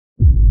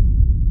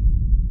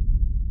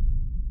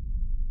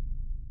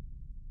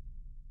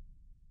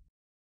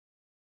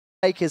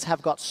Makers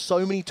have got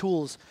so many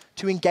tools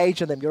to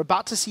engage in them. You're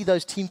about to see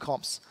those team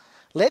comps.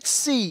 Let's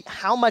see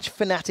how much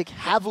Fnatic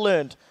have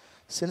learned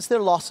since their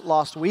loss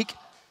last week.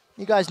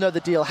 You guys know the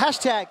deal.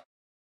 Hashtag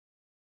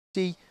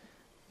see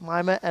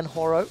Mima and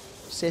Horo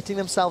setting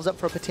themselves up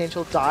for a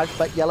potential dive,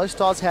 but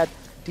LoLStats had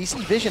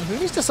decent vision.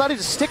 Hooney's decided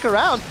to stick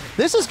around.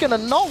 This is going to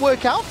not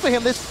work out for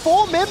him. There's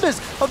 4 members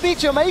of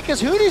Beach Makers.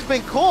 Hooney's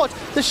been caught.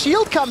 The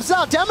shield comes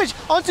out. Damage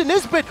onto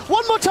Nisbet.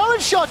 One more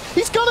turret shot.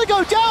 He's going to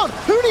go down.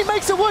 Hooney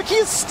makes it work. He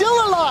is still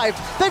alive.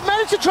 They've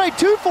managed to trade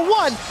 2 for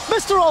 1.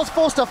 Mr. Roll's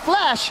forced a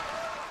flash.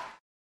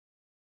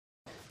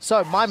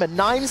 So Mima,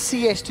 9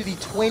 CS to the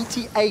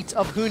 28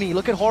 of Hooney.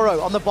 Look at Horo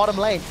on the bottom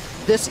lane.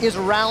 This is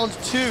round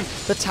 2.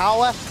 The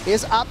tower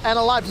is up and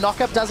alive.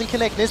 Knockup doesn't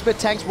connect. Nisbet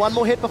tanks one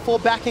more hit before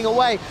backing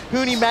away.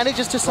 Hooney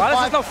manages to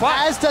survive,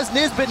 as does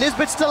Nisbet.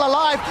 Nisbet's still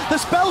alive. The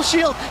spell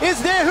shield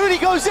is there. Hooney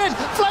goes in.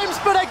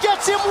 Flamespitter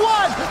gets him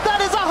 1.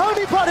 That is a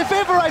Hooney pot if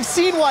ever I've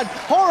seen one.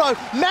 Horo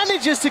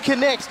manages to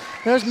connect.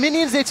 There's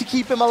minions there to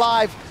keep him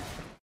alive.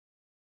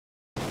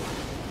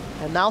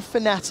 And now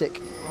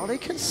Fnatic. Are they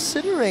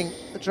considering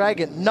the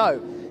dragon? No.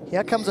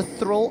 Here comes a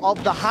Thrall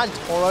of the Hunt.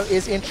 Horo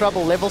is in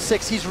trouble. Level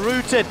 6, he's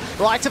rooted.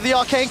 Right of the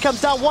Arcane comes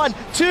down. 1,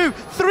 2,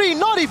 3,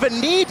 not even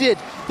needed.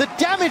 The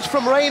damage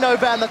from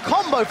Reignover and the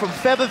combo from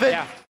Feathervin.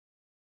 Yeah.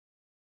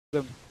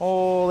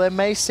 Oh, they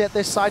may set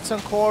their sights on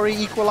Corey.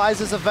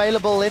 Equalizer's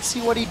available. Let's see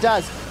what he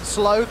does.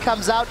 Slow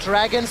comes out.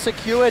 Dragon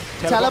secured.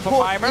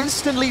 Teleport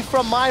instantly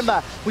from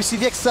Mima. We see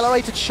the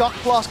accelerated shock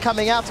blast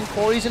coming out and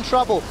Corey's in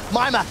trouble.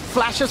 Mima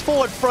flashes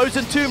forward.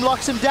 Frozen Tomb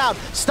locks him down.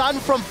 Stun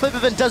from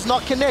Feathervin does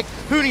not connect.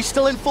 Hooney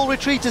still in full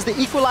retreat as the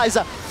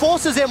Equalizer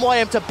forces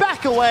MYM to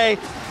back away.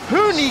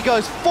 Hooney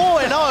goes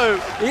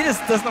 4-0. He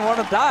just doesn't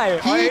want to die.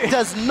 He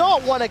does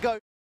not want to go.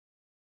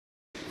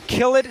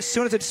 Kill it as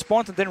soon as it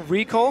spawns and then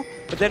recall,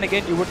 but then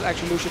again you would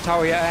actually lose your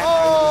tower here.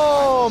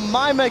 Oh,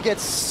 Mima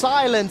gets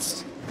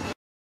silenced.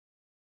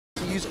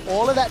 Use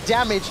all of that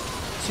damage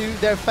to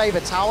their favor.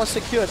 Tower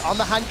secured. On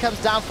the Hunt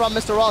comes down from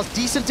Mr. Ross.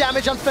 Decent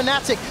damage on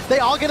Fnatic. They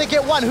are going to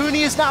get one.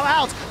 Hooney is now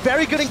out.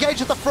 Very good engage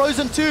with the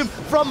Frozen Tomb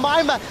from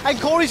Mima, and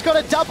Corey's got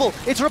a double.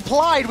 It's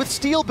replied with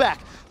Steelback.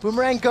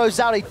 Boomerang goes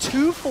out, a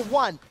 2 for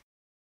 1.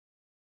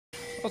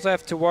 Also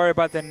have to worry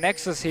about the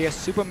Nexus here.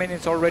 Super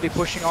Minions already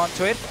pushing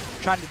onto it,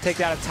 trying to take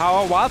down a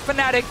tower, while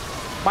Fnatic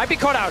might be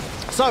caught out.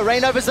 So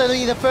Reignover's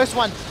only the first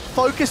one.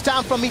 Focus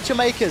down from Mecha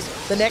Makers.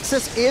 The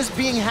Nexus is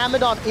being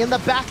hammered on in the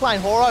backline.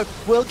 Horo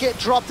will get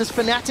dropped as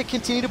Fnatic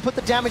continue to put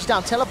the damage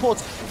down.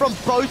 Teleports from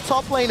both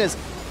top laners.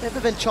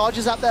 Feathervin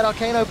charges up that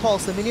Arcano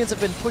Pulse. The minions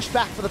have been pushed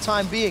back for the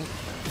time being.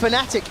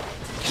 Fnatic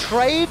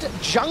trade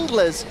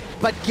junglers,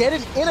 but get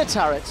an inner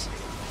turret.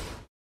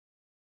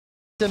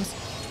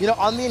 You know,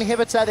 on the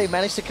inhibitor, they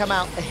managed to come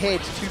out ahead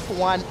 2 for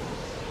 1.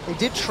 They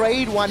did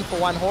trade 1 for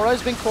 1.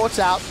 Horo's been caught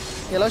out.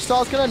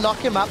 LoLstar's going to knock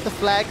him up. The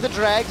flag, the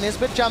drag.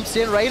 Nisbet jumps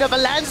in.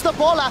 Reignover lands the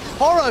baller.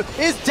 Horo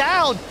is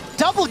down.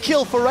 Double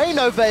kill for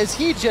Reignover as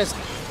he just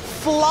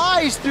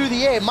flies through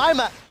the air.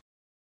 Mima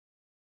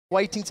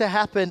waiting to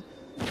happen.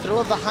 Thrill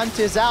of the Hunt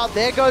is out.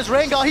 There goes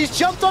Rengar. He's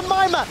jumped on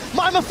Mima.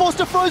 Mima forced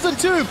a Frozen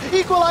Tomb.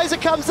 Equalizer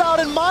comes out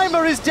and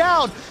Mima is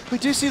down. We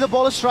do see the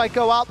baller strike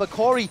go out, but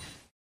Corey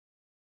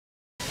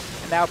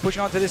now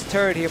pushing onto this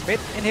turret here. Mid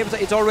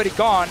inhibitor, it's already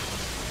gone.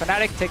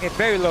 Fnatic taking it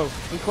very low.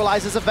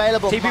 Equalizer's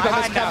available. TP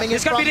behind now. Coming in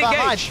from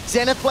behind.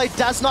 Zenith Blade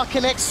does not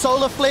connect.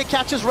 Solar Flare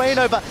catches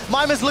Reignover.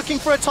 Mima's looking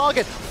for a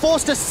target.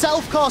 Forced to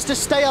self-cast to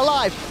stay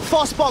alive.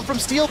 Frost Bomb from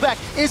Steelback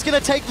is going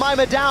to take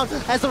Mima down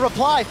as the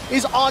reply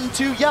is on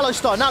to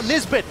LoLstar. Now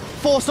Nisbet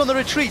forced on the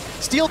retreat.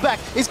 Steelback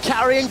is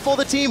carrying for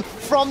the team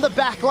from the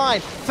back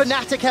line.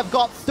 Fnatic have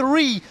got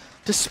 3.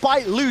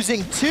 Despite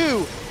losing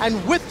 2,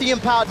 and with the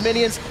empowered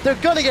minions, they're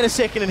going to get a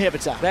second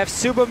inhibitor. They have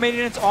super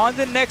minions on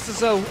the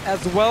Nexus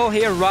as well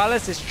here.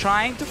 Rallis is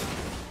trying to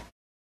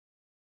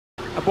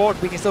abort.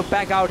 We can still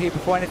back out here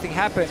before anything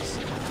happens.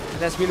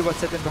 And that's really what's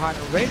sitting behind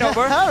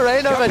Reignover.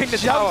 Reignover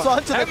jumps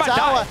onto the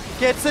tower,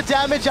 gets the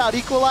damage out.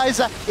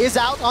 Equalizer is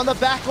out on the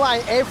back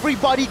line.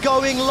 Everybody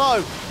going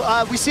low.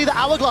 We see the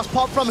Hourglass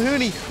pop from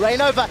Hooney.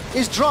 Reignover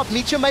is dropped.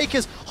 Mecha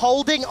Makers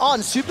holding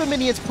on. Super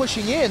minions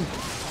pushing in.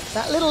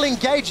 That little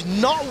engage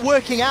not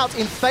working out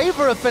in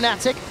favor of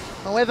Fnatic.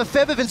 However,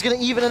 Feathervin's going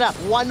to even it up,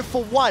 1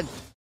 for 1.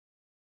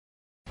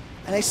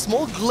 And a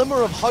small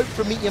glimmer of hope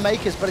from Meet Your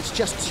Makers, but it's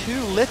just too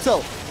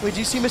little. We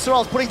do see Mr.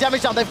 Rolls putting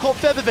damage down. They've caught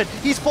Feathervin.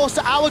 He's forced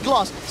to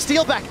Hourglass.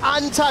 Steelback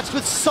untouched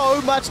with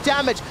so much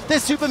damage.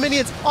 There's super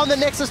minions on the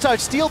Nexus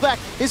turret. Steelback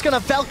is going to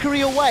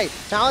Valkyrie away.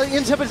 Now the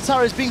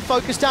inhibitor is being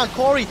focused down.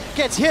 Corey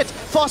gets hit.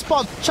 Frost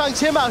Bomb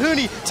chunks him out.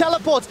 Hooney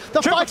teleports.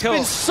 The fight's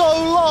been so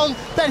long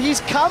that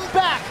he's come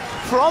back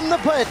from the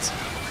pit.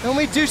 And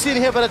we do see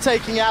Inhibitor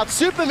taking out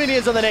super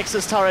minions on the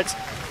Nexus turrets.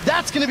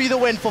 That's going to be the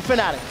win for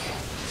Fnatic.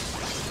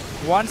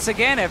 Once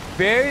again, a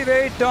very,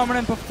 very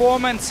dominant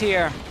performance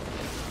here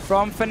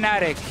from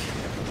Fnatic.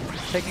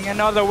 Taking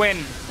another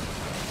win.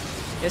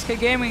 SK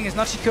Gaming is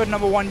not secured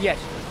 #1 yet.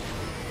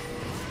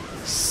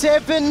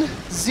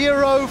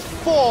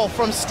 7-0-4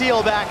 from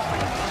Steelback.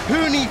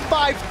 Hooney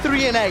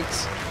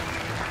 5-3-8.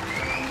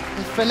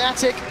 And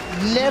Fnatic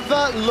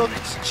never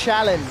looked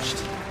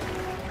challenged.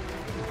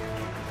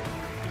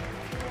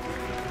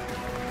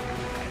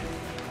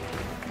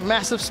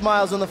 Massive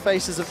smiles on the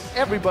faces of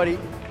everybody.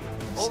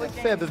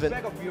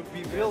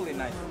 Really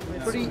nice.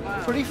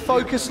 Pretty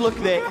focused look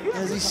there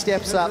as he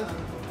steps up.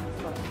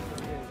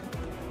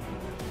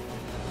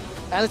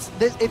 And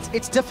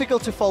it's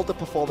difficult to fault the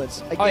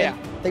performance. Again,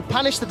 they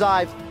punish the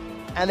dive,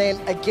 and then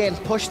again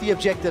push the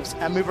objectives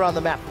and move around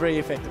the map very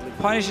effectively.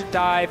 Punish the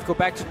dive, go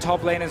back to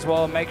top lane as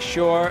well, make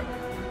sure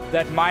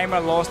that Mima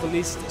lost at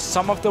least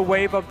some of the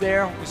wave up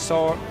there. We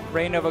saw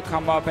Rainover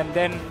come up, and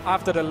then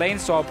after the lane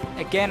swap,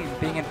 again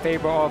being in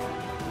favor of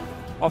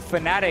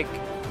Fnatic,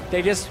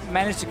 they just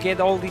managed to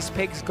get all these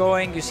picks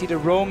going. You see the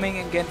roaming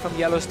again from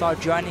YellowStar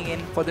joining in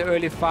for the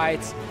early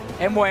fights.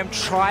 MOM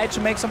tried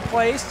to make some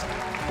plays,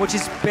 which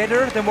is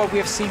better than what we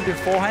have seen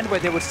beforehand, where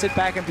they would sit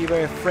back and be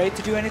very afraid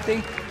to do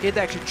anything. Here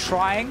they're actually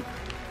trying.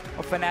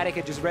 Fnatic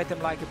had just read them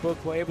like a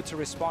book, were able to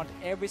respond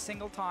every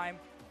single time,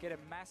 get a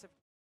massive...